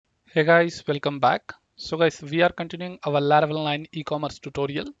Hey guys, welcome back. So guys, we are continuing our Laravel 9 e-commerce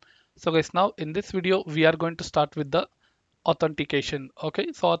tutorial. So guys, now in this video, we are going to start with the authentication.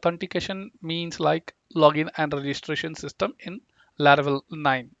 Okay, so authentication means like login and registration system in Laravel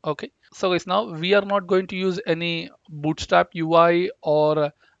 9. Okay, so guys, now we are not going to use any bootstrap UI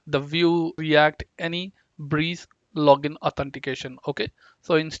or the Vue, React, any Breeze login authentication. Okay,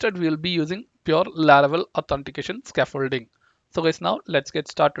 so instead we will be using pure Laravel authentication scaffolding. So guys, now let's get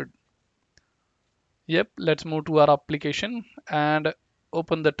started. Yep, let's move to our application and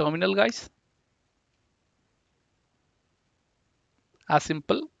open the terminal, guys. As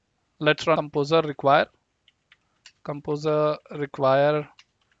simple. Let's run composer require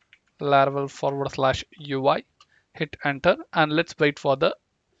laravel /UI. Hit enter and let's wait for the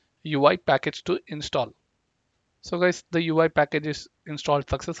UI package to install. So guys, the UI package is installed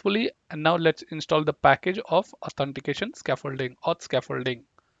successfully, and now let's install the package of authentication scaffolding, auth scaffolding.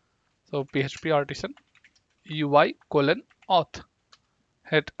 So php artisan UI:auth.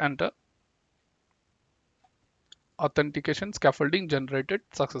 Hit enter. Authentication scaffolding generated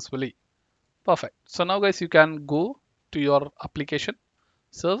successfully. Perfect. So now guys, you can go to your application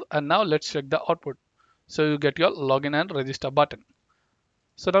serve, and now let's check the output. So you get your login and register button.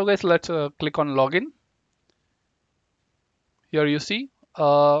 So now guys, let's click on login. Here you see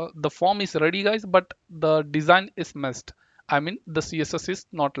the form is ready guys, but the design is messed. I mean the CSS is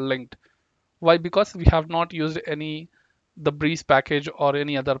not linked. Why? Because we have not used any the Breeze package or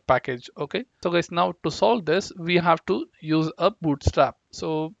any other package. Okay, so guys, now to solve this we have to use a bootstrap.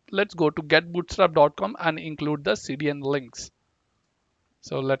 So let's go to getbootstrap.com and include the CDN links.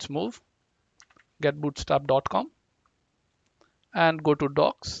 So let's move getbootstrap.com and go to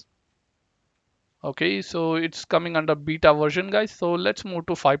docs. Okay, so it's coming under beta version guys, so let's move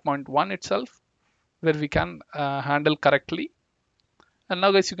to 5.1 itself where we can handle correctly. And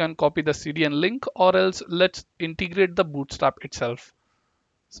now guys, you can copy the CDN link, or else let's integrate the bootstrap itself.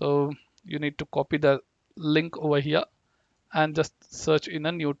 So you need to copy the link over here and just search in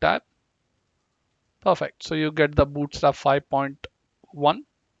a new tab. Perfect. So you get the bootstrap 5.1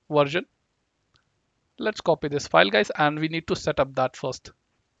 version. Let's copy this file guys, and we need to set up that first.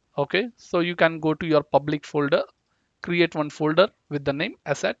 Okay, so you can go to your public folder, create one folder with the name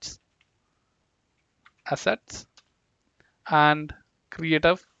assets, and create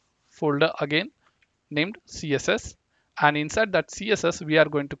a folder again named CSS, and inside that CSS we are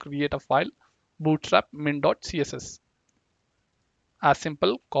going to create a file bootstrap min.css. As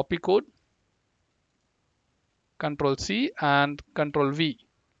simple, copy code, control C and control V.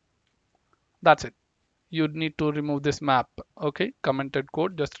 That's it. You need to remove this map. Okay, commented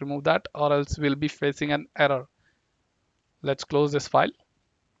code, just remove that, or else we'll be facing an error. Let's close this file,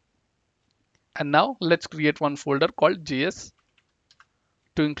 and now let's create one folder called JS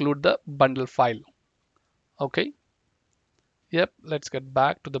to include the bundle file. Okay, yep, let's get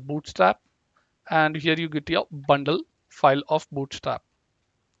back to the bootstrap, and here you get your bundle file of bootstrap.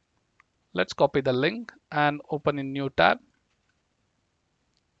 Let's copy the link and open in new tab.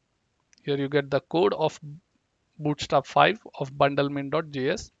 Here you get the code of bootstrap 5 of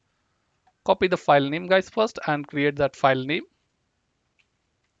bundlemin.js. Copy the file name guys first and create that file name,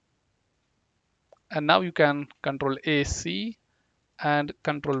 and now you can control A, C and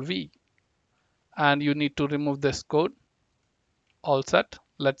control V, and you need to remove this code. All set.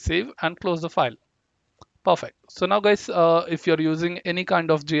 Let's save and close the file. Perfect. So now guys, if you're using any kind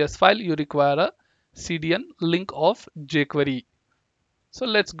of JS file, you require a CDN link of jQuery. So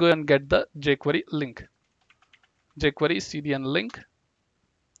let's go and get the jQuery link. jQuery CDN link,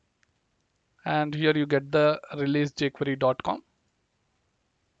 and here you get the release.jquery.com.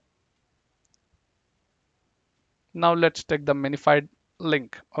 Now let's take the minified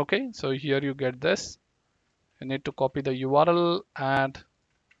link. Okay, so here you get this. You need to copy the URL and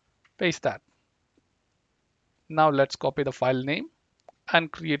paste that. Now let's copy the file name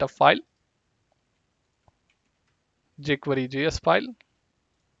and create a file, jQuery.js file.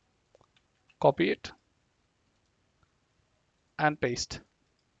 Copy it and paste.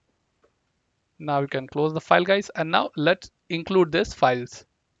 Now you can close the file guys, and now let's include these files.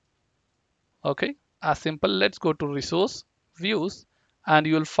 Okay, as simple, let's go to resource views, and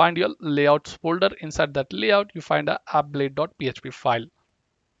you will find your layouts folder. Inside that layout you find a appblade.php file.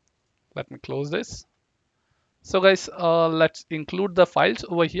 Let me close this. So guys, let's include the files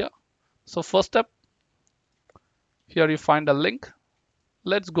over here. So first step, here you find a link.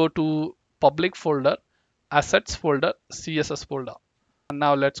 Let's go to public folder, assets folder, CSS folder. And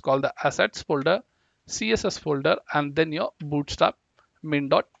now let's call the assets folder CSS folder, and then your bootstrap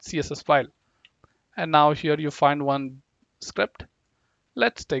min.css file. And now here you find one script.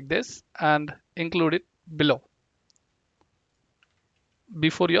 Let's take this and include it below,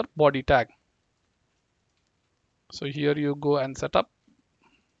 before your body tag. So here you go and set up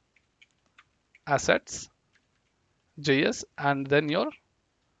assets JS and then your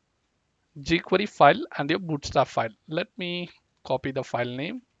jQuery file and your bootstrap file. Let me copy the file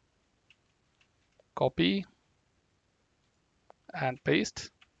name, copy and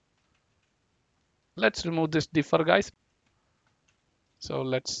paste. Let's remove this differ, guys. So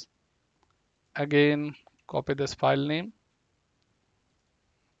let's again copy this file name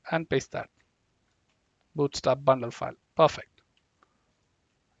and paste that bootstrap bundle file. Perfect.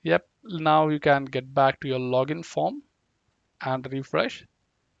 Yep, now you can get back to your login form and refresh.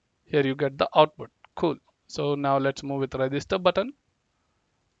 Here you get the output. Cool. So now let's move with register button.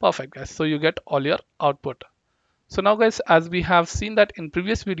 Perfect, guys. So you get all your output. So now guys, as we have seen that in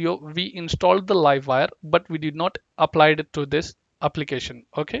previous video, we installed the Livewire, but we did not apply it to this application.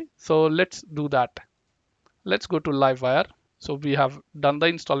 Okay, so let's do that. Let's go to Livewire. So we have done the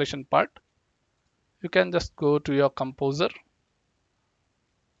installation part. You can just go to your composer,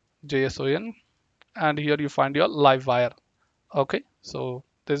 JSON, and here you find your Livewire. Okay, so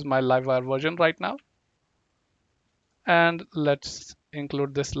this is my Livewire version right now. And let's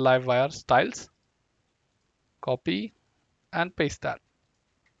include this Livewire styles. Copy and paste that.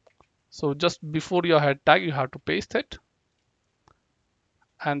 So just before your head tag, you have to paste it.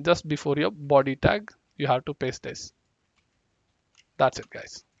 And just before your body tag, you have to paste this. That's it,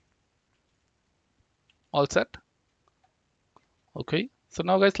 guys. All set. Okay. So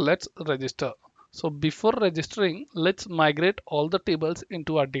now guys, let's register. So before registering, let's migrate all the tables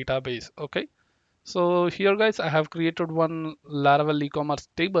into our database. Okay. So here guys, I have created one Laravel e-commerce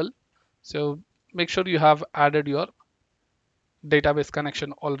table. So make sure you have added your database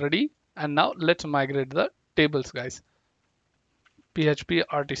connection already. And now let's migrate the tables, guys. PHP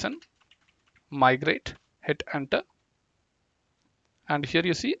artisan migrate, hit enter. And here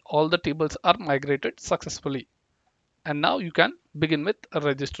you see all the tables are migrated successfully. And now you can begin with a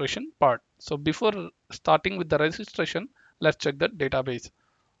registration part. So before starting with the registration, let's check the database.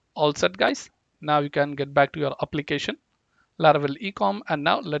 All set, guys. Now you can get back to your application, Laravel Ecom, and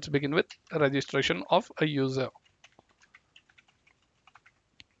now let's begin with registration of a user.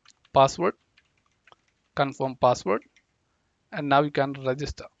 Password, confirm password, and now you can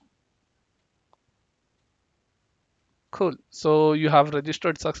register. Cool. So you have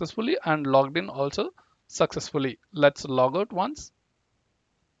registered successfully and logged in also successfully. Let's log out once.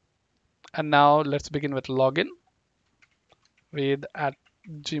 And now let's begin with login with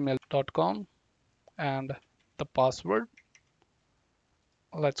 @gmail.com and the password.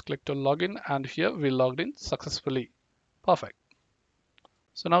 Let's click to login and here we logged in successfully. Perfect.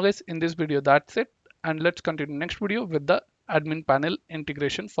 So now guys, in this video, that's it. And let's continue next video with the admin panel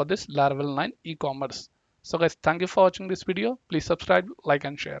integration for this Laravel 9 e-commerce. So guys, thank you for watching this video. Please subscribe, like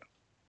and share.